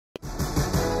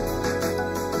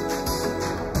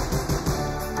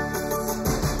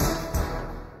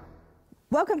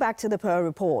Welcome back to the Pearl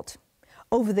Report.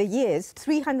 Over the years,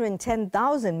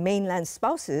 310,000 mainland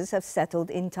spouses have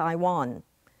settled in Taiwan.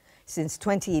 Since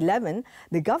 2011,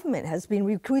 the government has been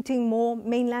recruiting more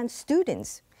mainland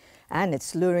students, and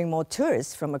it's luring more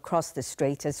tourists from across the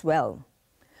strait as well.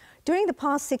 During the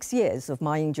past 6 years of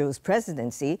Ma Ying-jeou's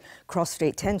presidency,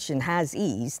 cross-strait tension has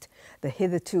eased. The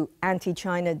hitherto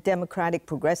anti-China Democratic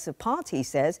Progressive Party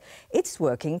says it's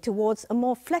working towards a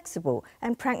more flexible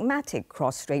and pragmatic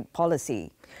cross-strait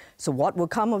policy. So what will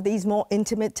come of these more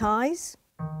intimate ties?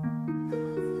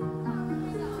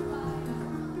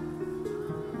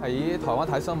 In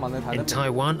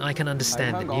Taiwan, I can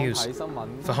understand the news.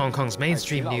 For Hong Kong's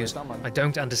mainstream news, I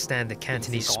don't understand the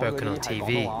Cantonese spoken on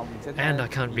TV, and I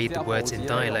can't read the words in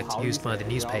dialect used by the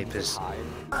newspapers.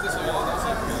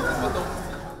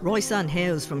 Roy Sun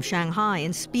hails from Shanghai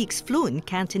and speaks fluent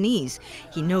Cantonese.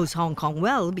 He knows Hong Kong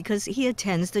well because he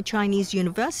attends the Chinese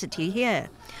university here.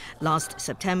 Last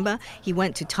September, he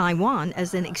went to Taiwan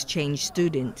as an exchange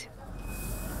student.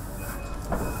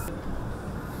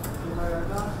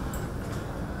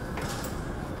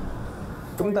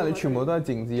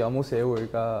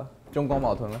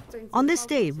 On this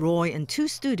day, Roy and two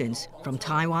students from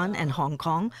Taiwan and Hong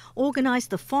Kong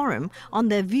organized a forum on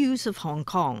their views of Hong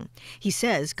Kong. He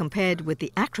says compared with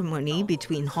the acrimony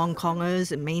between Hong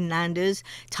Kongers and mainlanders,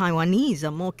 Taiwanese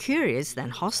are more curious than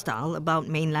hostile about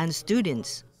mainland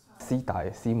students.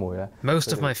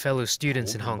 Most of my fellow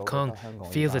students in Hong Kong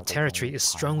feel the territory is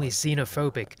strongly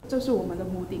xenophobic.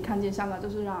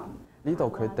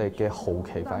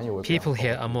 People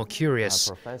here are more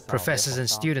curious. Professors and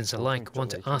students alike want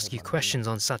to ask you questions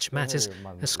on such matters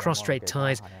as cross-strait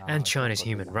ties and China's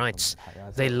human rights.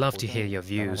 They love to hear your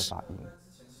views.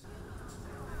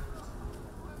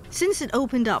 Since it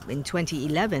opened up in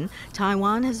 2011,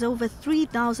 Taiwan has over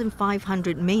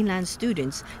 3,500 mainland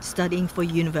students studying for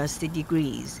university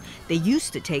degrees. They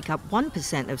used to take up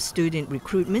 1% of student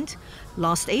recruitment.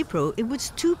 Last April, it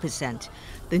was 2%.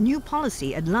 The new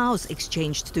policy allows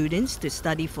exchange students to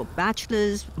study for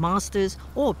bachelor's, master's,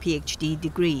 or PhD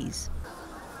degrees.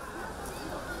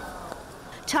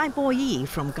 Chai Bo-yi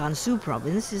from Gansu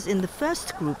province is in the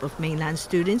first group of mainland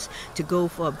students to go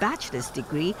for a bachelor's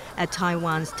degree at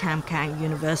Taiwan's Tam Kang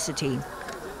University.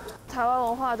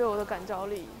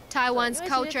 Taiwan's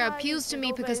culture appeals to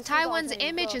me because Taiwan's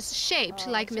image is shaped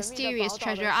like mysterious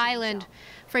treasure island.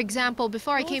 For example,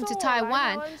 before I came to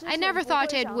Taiwan, I never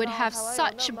thought it would have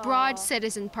such broad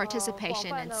citizen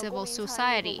participation in civil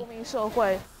society.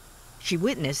 She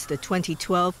witnessed the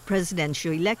 2012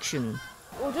 presidential election.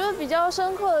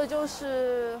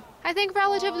 I think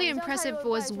relatively impressive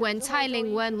was when Tsai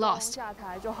Ing-wen lost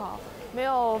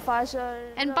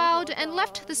and bowed and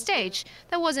left the stage.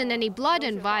 There wasn't any blood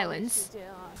and violence.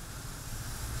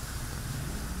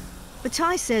 But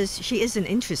Tsai says she isn't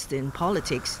interested in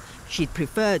politics. She'd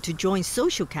prefer to join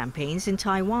social campaigns in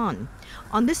Taiwan.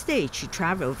 On this day, she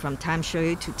traveled from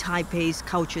Tamsui to Taipei's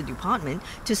Culture Department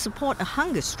to support a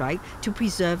hunger strike to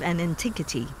preserve an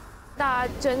antiquity.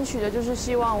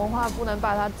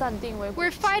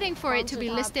 We're fighting for it to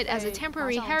be listed as a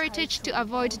temporary heritage to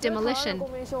avoid demolition.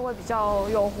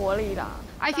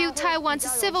 I feel Taiwan's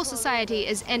civil society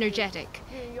is energetic.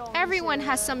 Everyone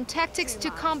has some tactics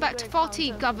to combat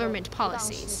faulty government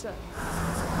policies.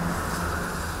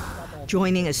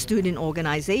 Joining a student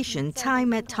organization, Tsai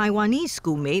met Taiwanese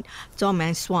schoolmate Zhong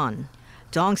Man-swan.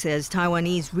 Dong says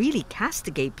Taiwanese really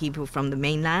castigate people from the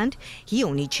mainland. He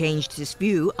only changed his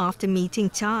view after meeting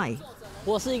Tsai.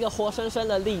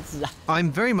 I'm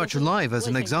very much alive as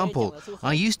an example.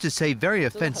 I used to say very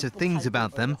offensive things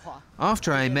about them.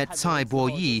 After I met Tsai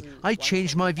Bo-yi, I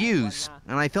changed my views,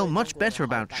 and I felt much better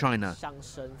about China.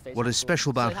 What is special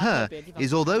about her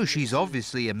is although she's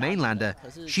obviously a mainlander,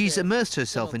 she's immersed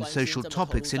herself in social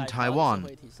topics in Taiwan.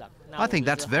 I think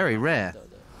that's very rare.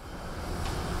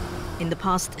 In the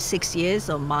past 6 years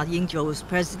of Ma Ying-jeou's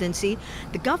presidency,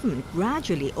 the government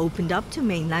gradually opened up to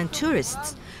mainland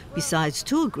tourists. Besides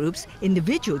tour groups,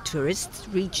 individual tourists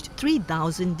reached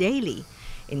 3,000 daily.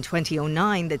 In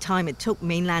 2009, the time it took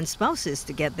mainland spouses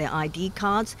to get their ID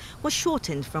cards was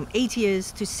shortened from 8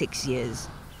 years to 6 years.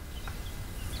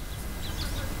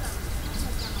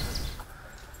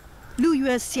 Lu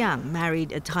Yuexiang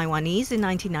married a Taiwanese in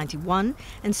 1991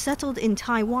 and settled in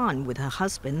Taiwan with her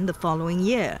husband the following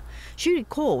year. She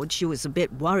recalled she was a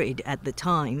bit worried at the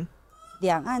time.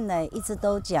 There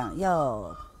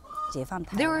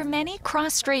were many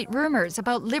cross-strait rumors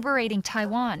about liberating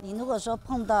Taiwan.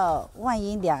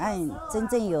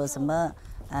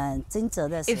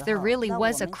 If there really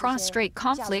was a cross-strait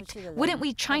conflict, wouldn't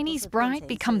we Chinese bride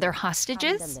become their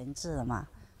hostages?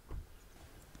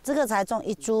 这个才种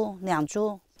1株2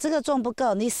株，这个种不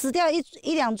够，你死掉一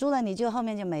两株了，你就后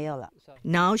面就没有了。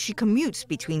 Now she commutes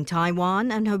between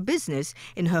Taiwan and her business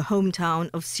in her hometown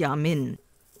of Xiamen.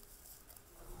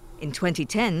 In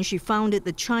 2010, she founded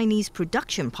the Chinese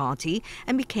Production Party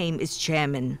and became its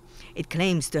chairman. It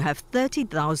claims to have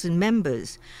 30,000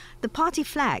 members. The party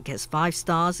flag has 5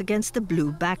 stars against a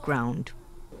blue background.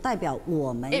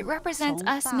 It represents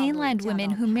us mainland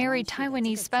women who married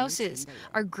Taiwanese spouses.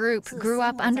 Our group grew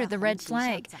up under the red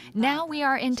flag. Now we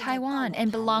are in Taiwan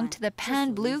and belong to the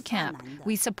pan-blue camp.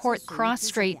 We support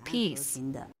cross-strait peace.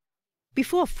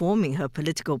 Before forming her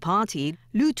political party,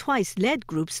 Lu twice led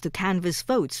groups to canvass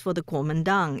votes for the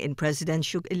Kuomintang in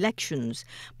presidential elections.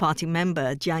 Party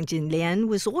member Jiang Jinlian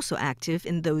was also active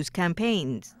in those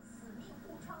campaigns.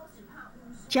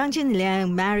 Jiang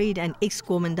Jinlian married an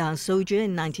ex-Kuomintang soldier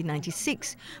in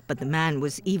 1996, but the man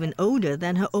was even older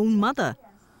than her own mother.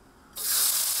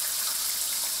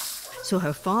 So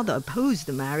her father opposed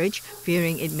the marriage,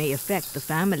 fearing it may affect the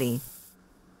family.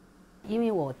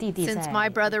 Since my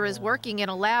brother is working in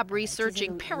a lab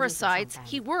researching parasites,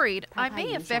 he worried I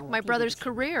may affect my brother's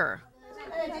career.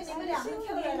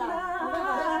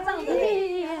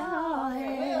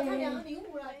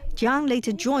 Jiang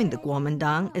later joined the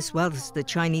Kuomintang as well as the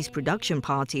Chinese Production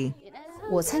Party.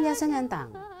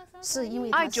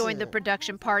 I joined the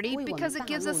Production Party because it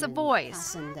gives us a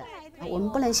voice.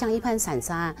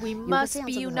 We must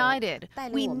be united.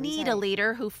 We need a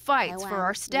leader who fights for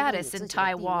our status in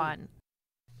Taiwan.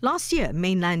 Last year, a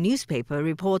mainland newspaper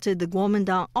reported the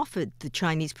Kuomintang offered the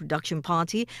Chinese Production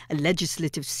Party a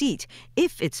legislative seat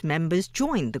if its members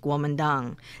joined the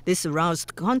Kuomintang. This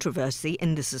aroused controversy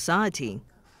in the society.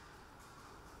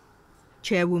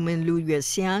 Chairwoman Lu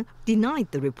Yuexiang denied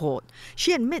the report.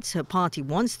 She admits her party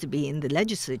wants to be in the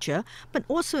legislature, but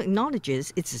also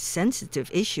acknowledges it's a sensitive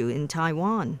issue in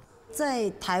Taiwan.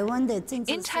 In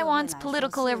Taiwan's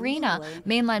political arena,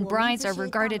 mainland brides are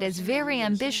regarded as very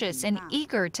ambitious and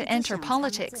eager to enter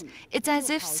politics. It's as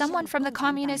if someone from the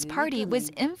Communist Party was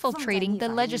infiltrating the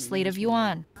legislative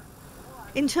yuan.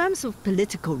 In terms of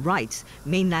political rights,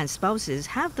 mainland spouses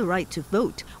have the right to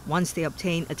vote once they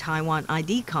obtain a Taiwan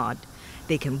ID card.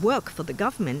 They can work for the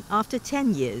government after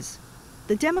 10 years.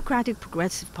 The Democratic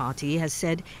Progressive Party has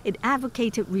said it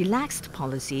advocated relaxed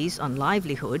policies on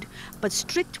livelihood, but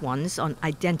strict ones on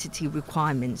identity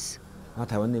requirements.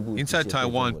 Inside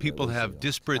Taiwan, people have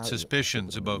disparate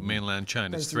suspicions about mainland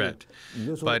China's threat.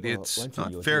 But it's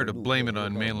not fair to blame it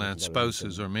on mainland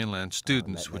spouses or mainland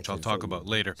students, which I'll talk about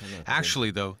later.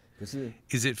 Actually, though,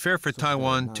 is it fair for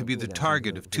Taiwan to be the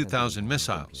target of 2,000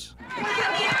 missiles?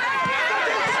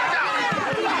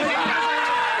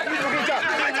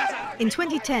 In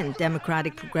 2010,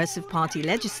 Democratic Progressive Party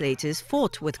legislators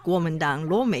fought with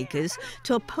Kuomintang lawmakers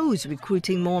to oppose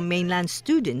recruiting more mainland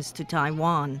students to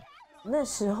Taiwan.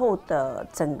 Within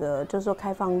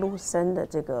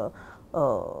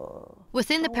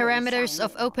the parameters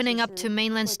of opening up to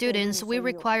mainland students, we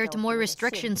required more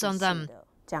restrictions on them,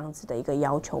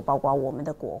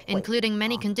 including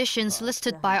many conditions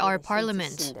listed by our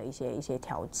parliament.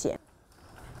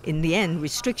 In the end,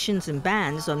 restrictions and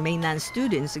bans on mainland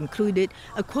students included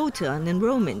a quota on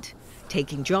enrollment,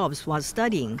 taking jobs while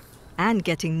studying, and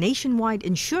getting nationwide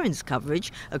insurance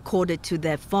coverage accorded to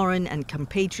their foreign and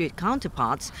compatriot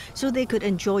counterparts so they could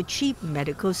enjoy cheap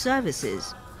medical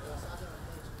services.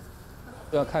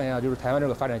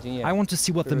 I want to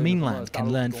see what the mainland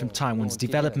can learn from Taiwan's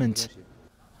development.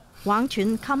 Wang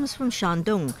Chun comes from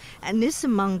Shandong and is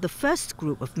among the first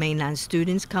group of mainland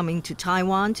students coming to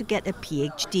Taiwan to get a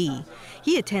PhD.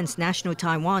 He attends National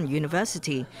Taiwan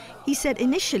University. He said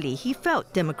initially he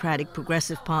felt Democratic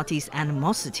Progressive Party's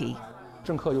animosity.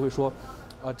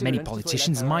 Many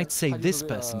politicians might say this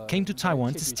person came to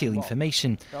Taiwan to steal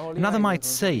information. Another might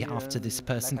say after this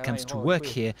person comes to work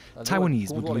here,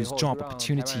 Taiwanese would lose job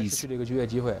opportunities.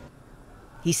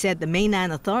 He said the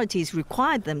mainland authorities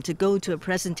required them to go to a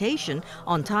presentation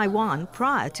on Taiwan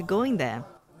prior to going there.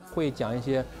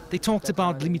 They talked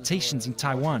about limitations in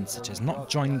Taiwan, such as not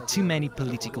joining too many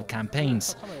political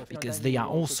campaigns, because they are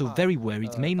also very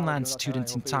worried mainland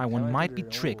students in Taiwan might be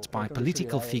tricked by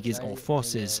political figures or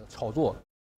forces.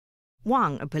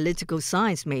 Wang, a political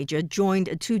science major, joined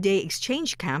a 2-day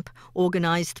exchange camp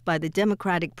organized by the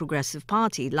Democratic Progressive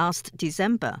Party last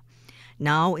December.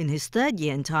 Now, in his 3rd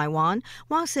year in Taiwan,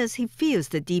 Wang says he feels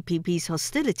the DPP's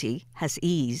hostility has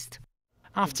eased.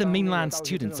 After mainland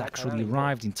students actually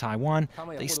arrived in Taiwan,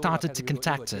 they started to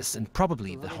contact us, and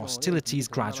probably the hostility is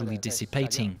gradually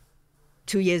dissipating.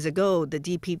 2 years ago, the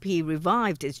DPP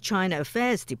revived its China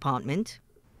Affairs Department.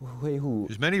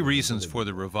 There's many reasons for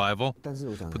the revival,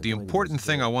 but the important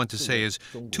thing I want to say is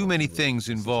too many things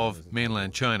involve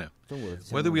mainland China.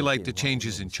 Whether we like the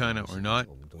changes in China or not,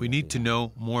 we need to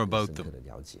know more about them.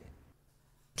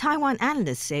 Taiwan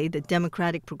analysts say the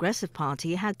Democratic Progressive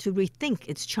Party had to rethink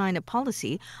its China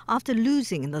policy after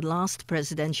losing in the last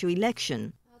presidential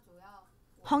election.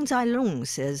 Hong Zai-lung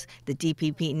says the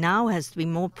DPP now has to be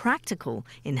more practical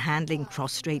in handling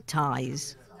cross-strait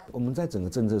ties.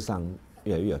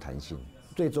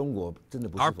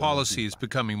 Our policy is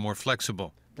becoming more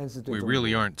flexible. We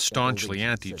really aren't staunchly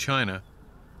anti-China,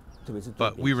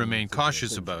 but we remain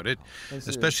cautious about it,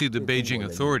 especially the Beijing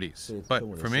authorities.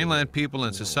 But for mainland people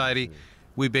and society,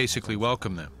 we basically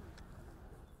welcome them.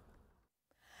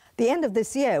 The end of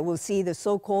this year will see the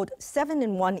so-called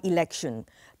 7-in-1 election.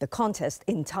 The contest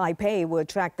in Taipei will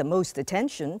attract the most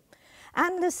attention.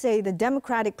 Analysts say the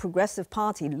Democratic Progressive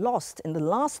Party lost in the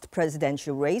last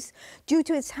presidential race due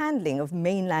to its handling of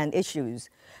mainland issues.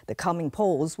 The coming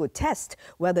polls will test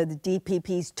whether the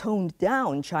DPP's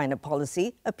toned-down China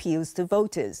policy appeals to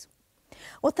voters.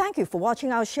 Well, thank you for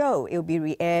watching our show. It will be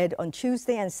re-aired on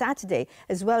Tuesday and Saturday,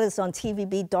 as well as on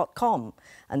tvb.com.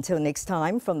 Until next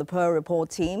time, from the Pearl Report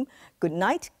team, good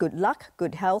night, good luck,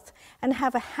 good health, and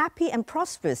have a happy and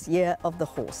prosperous Year of the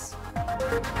Horse.